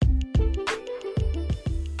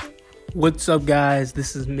What's up, guys?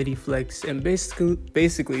 This is MIDIFlexx, and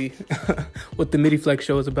basically, what the MIDIFlexx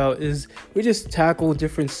show is about is we just tackle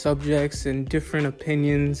different subjects and different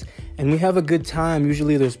opinions, and we have a good time.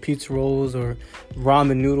 Usually, there's pizza rolls or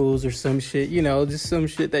ramen noodles or some shit, just some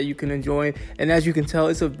shit that you can enjoy. And as you can tell,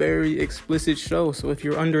 it's a very explicit show. So if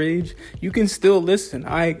you're underage, you can still listen.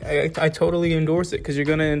 I totally endorse it because you're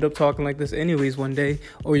gonna end up talking like this anyways one day,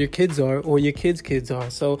 or your kids are, or your kids' kids are.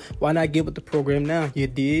 So why not get with the program now? You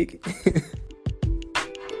dig?